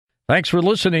Thanks for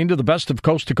listening to the Best of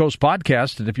Coast to Coast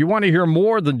podcast. And if you want to hear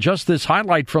more than just this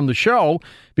highlight from the show,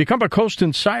 become a Coast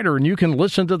Insider and you can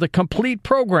listen to the complete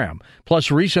program,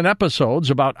 plus recent episodes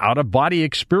about out-of-body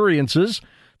experiences,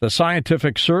 the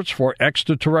scientific search for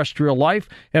extraterrestrial life,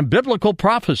 and biblical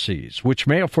prophecies, which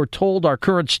may have foretold our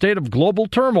current state of global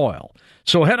turmoil.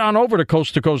 So head on over to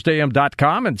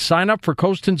coasttocoastam.com and sign up for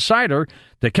Coast Insider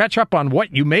to catch up on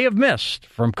what you may have missed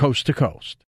from Coast to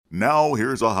Coast. Now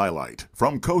here's a highlight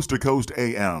from Coast to Coast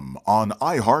AM on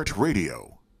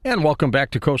iHeartRadio. And welcome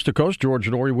back to Coast. George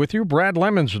Noory with you. Brad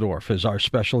Lemonsdorf is our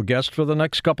special guest for the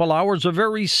next couple hours, a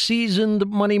very seasoned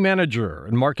money manager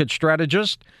and market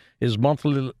strategist. His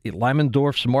monthly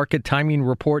Lemonsdorf's Market Timing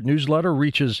Report newsletter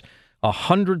reaches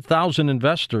 100,000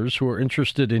 investors who are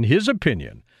interested in his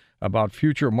opinion about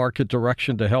future market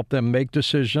direction to help them make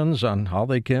decisions on how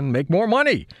they can make more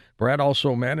money. Brad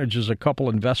also manages a couple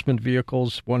investment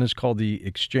vehicles. One is called the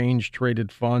Exchange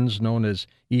Traded Funds, known as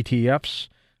ETFs.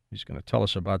 He's going to tell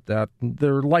us about that.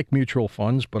 They're like mutual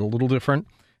funds, but a little different.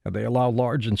 They allow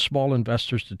large and small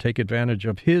investors to take advantage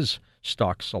of his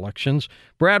stock selections.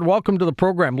 Brad, welcome to the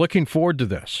program. Looking forward to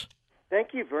this.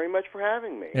 Thank you very much for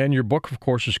having me. And your book, of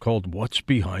course, is called What's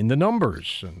Behind the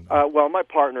Numbers. And, well, my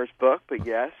partner's book, but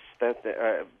yes, that's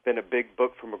been a big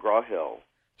book for McGraw-Hill.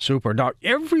 Super. Now,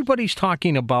 everybody's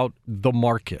talking about the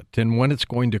market and when it's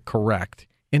going to correct,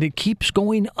 and it keeps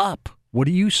going up. What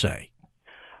do you say?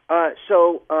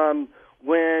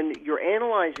 When you're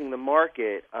analyzing the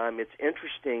market, it's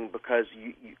interesting because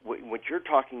what you're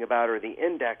talking about are the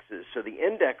indexes. So the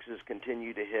indexes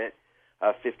continue to hit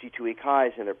 52-week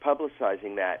highs, and they're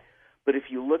publicizing that. But if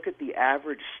you look at the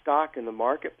average stock in the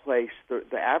marketplace,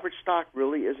 the average stock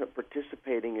really isn't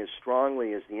participating as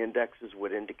strongly as the indexes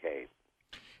would indicate.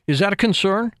 Is that a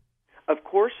concern? Of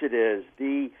course it is.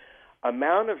 The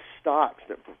amount of stocks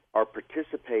that are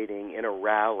participating in a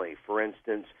rally, for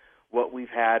instance, what we've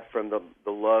had from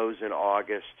the lows in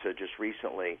August to just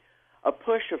recently, a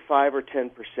push of 5 or 10%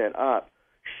 up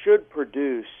should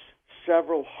produce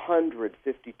several hundred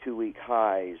 52-week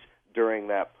highs during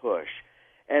that push.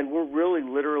 And we're really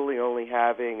literally only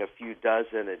having a few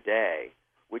dozen a day,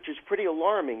 which is pretty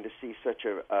alarming to see such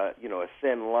a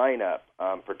thin lineup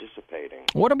participating.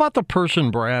 What about the person,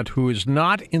 Brad, who is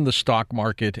not in the stock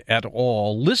market at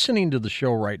all, listening to the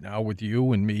show right now with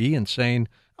you and me and saying,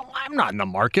 oh, I'm not in the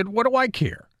market. What do I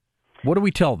care? What do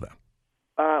we tell them?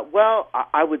 Well,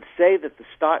 I would say that the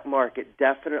stock market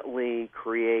definitely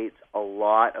creates a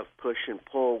lot of push and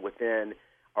pull within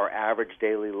our average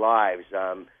daily lives.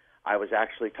 I was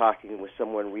actually talking with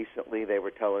someone recently. They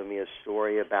were telling me a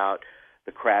story about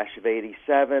the crash of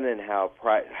 '87 and how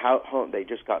they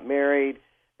just got married.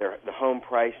 The home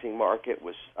pricing market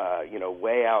was,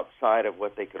 way outside of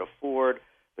what they could afford.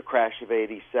 The crash of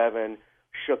 '87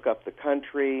 shook up the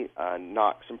country,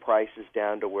 knocked some prices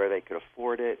down to where they could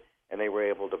afford it, and they were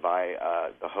able to buy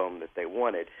the home that they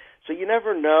wanted. So you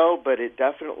never know, but it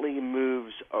definitely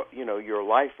moves, your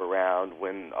life around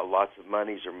when lots of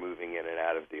monies are moving in and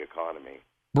out of the economy.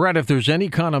 Brad, if there's any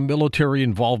kind of military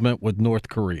involvement with North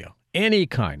Korea, any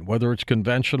kind, whether it's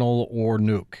conventional or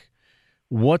nuke,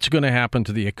 what's going to happen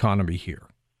to the economy here?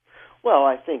 Well,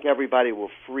 I think everybody will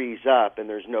freeze up, and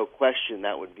there's no question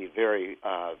that would be very,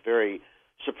 very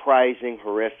surprising,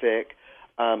 horrific.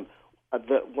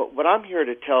 What I'm here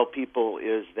to tell people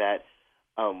is that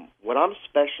what I'm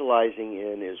specializing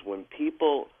in is when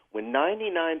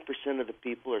 99% of the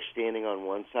people are standing on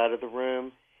one side of the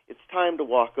room, it's time to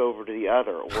walk over to the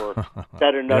other. Or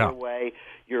said another way,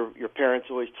 your parents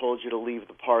always told you to leave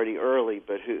the party early,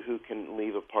 but who can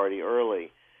leave a party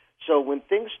early? So when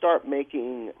things start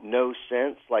making no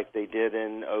sense, like they did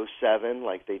in '07,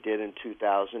 like they did in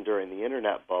 2000 during the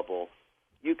internet bubble,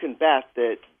 you can bet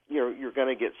that you're going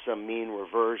to get some mean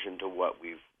reversion to what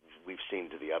we've seen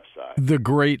to the upside. The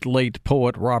great late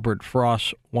poet Robert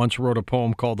Frost once wrote a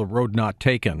poem called "The Road Not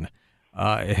Taken,"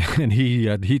 and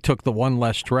he took the one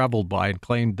less traveled by and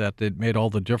claimed that it made all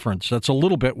the difference. That's a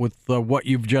little bit with what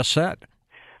you've just said.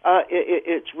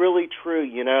 It's really true.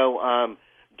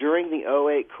 During the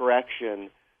 '08 correction,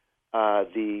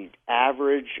 the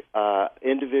average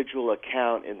individual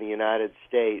account in the United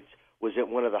States was at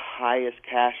one of the highest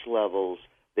cash levels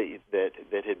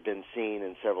that had been seen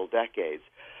in several decades.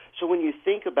 So when you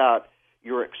think about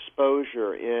your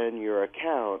exposure in your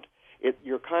account,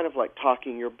 you're kind of like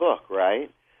talking your book, right?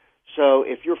 So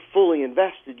if you're fully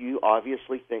invested, you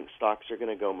obviously think stocks are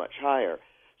going to go much higher.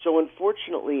 So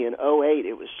unfortunately, in '08,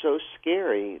 it was so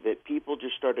scary that people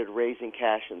just started raising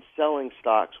cash and selling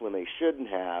stocks when they shouldn't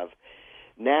have.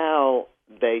 Now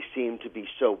they seem to be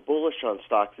so bullish on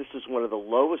stocks. This is one of the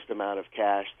lowest amount of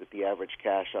cash that the average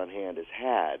cash on hand has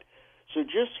had. So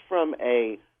just from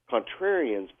a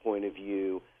contrarian's point of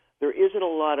view, there isn't a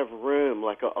lot of room.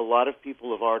 Like a lot of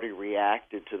people have already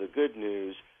reacted to the good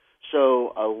news.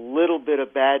 So a little bit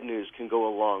of bad news can go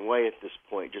a long way at this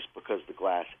point just because the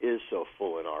glass is so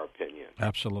full, in our opinion.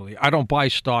 Absolutely. I don't buy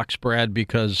stocks, Brad,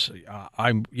 because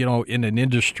I'm, in an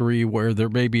industry where there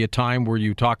may be a time where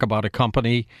you talk about a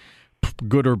company,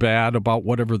 good or bad, about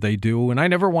whatever they do, and I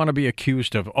never want to be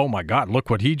accused of, oh, my God, look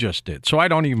what he just did. So I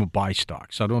don't even buy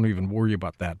stocks. I don't even worry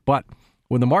about that. But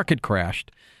when the market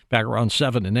crashed back around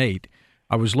 7 and 8,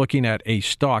 I was looking at a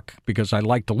stock because I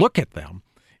like to look at them.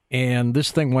 And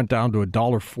this thing went down to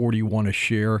 $1.41 a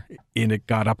share, and it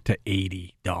got up to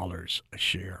 $80 a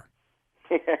share.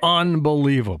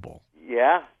 Unbelievable.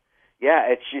 Yeah,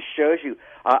 it just shows you.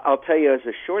 I'll tell you, as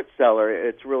a short seller,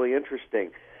 it's really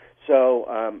interesting.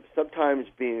 So sometimes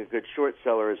being a good short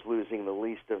seller is losing the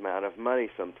least amount of money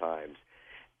sometimes.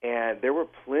 And there were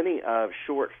plenty of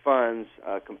short funds,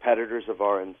 competitors of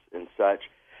ours and such,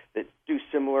 that do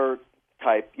similar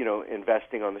type,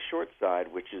 investing on the short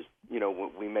side, which is,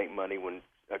 we make money when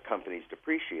companies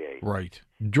depreciate. Right.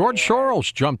 George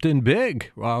Soros jumped in big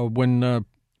when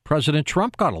President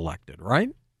Trump got elected, right?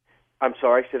 I'm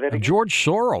sorry, say that again? George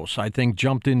Soros, I think,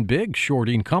 jumped in big,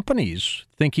 shorting companies,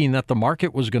 thinking that the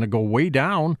market was going to go way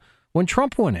down when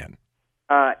Trump went in.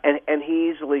 And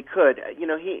he easily could.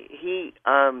 He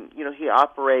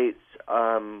operates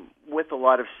with a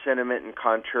lot of sentiment and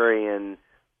contrarian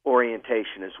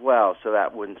orientation as well, so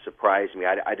that wouldn't surprise me.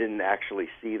 I didn't actually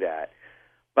see that.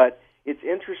 But it's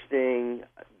interesting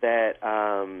that,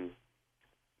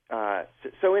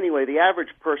 so anyway, the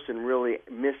average person really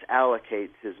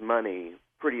misallocates his money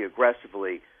pretty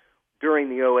aggressively. During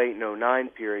the 08 and 09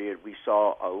 period, we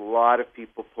saw a lot of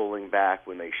people pulling back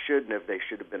when they shouldn't have. They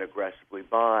should have been aggressively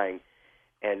buying.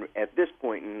 And at this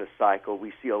point in the cycle,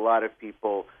 we see a lot of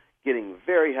people getting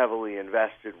very heavily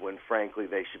invested when, frankly,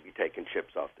 they should be taking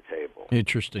chips off the table.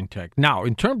 Interesting tech. Now,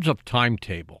 in terms of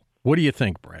timetable, what do you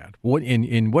think, Brad?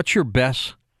 What's your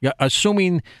best,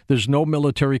 assuming there's no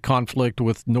military conflict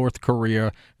with North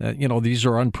Korea, these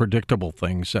are unpredictable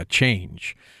things that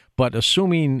change. But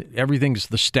assuming everything's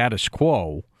the status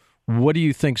quo, what do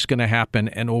you think is going to happen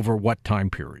and over what time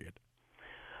period?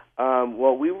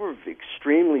 Well, we were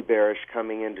extremely bearish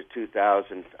coming into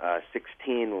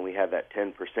 2016 when we had that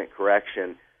 10%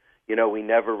 correction. We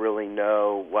never really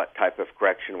know what type of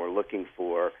correction we're looking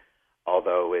for,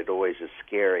 although it always is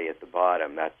scary at the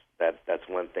bottom. That's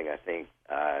one thing I think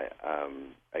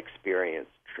experience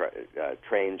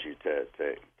trains you to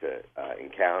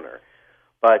encounter.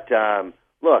 But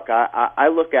look, I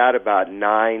look out about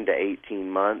 9 to 18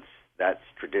 months. That's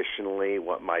traditionally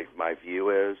what my view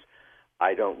is.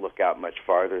 I don't look out much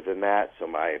farther than that, so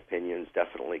my opinions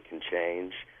definitely can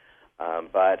change.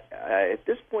 But at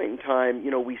this point in time,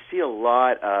 we see a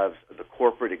lot of the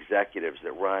corporate executives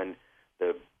that run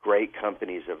the great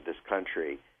companies of this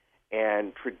country,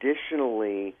 and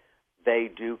traditionally they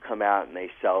do come out and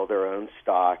they sell their own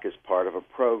stock as part of a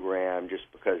program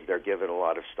just because they're given a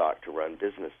lot of stock to run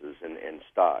businesses and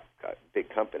stock, big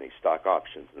companies, stock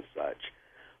options and such.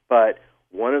 But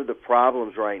one of the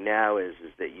problems right now is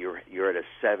that you're at a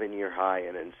 7-year high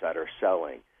in insider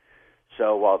selling.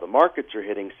 So while the markets are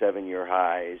hitting 7-year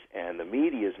highs and the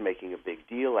media is making a big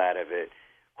deal out of it,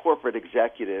 corporate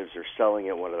executives are selling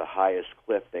at one of the highest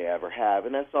clip they ever have,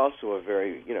 and that's also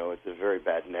it's a very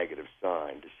bad negative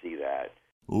sign to see that.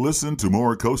 Listen to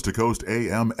more Coast to Coast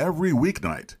AM every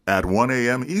weeknight at 1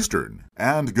 a.m. Eastern,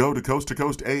 and go to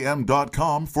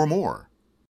coasttocoastam.com for more.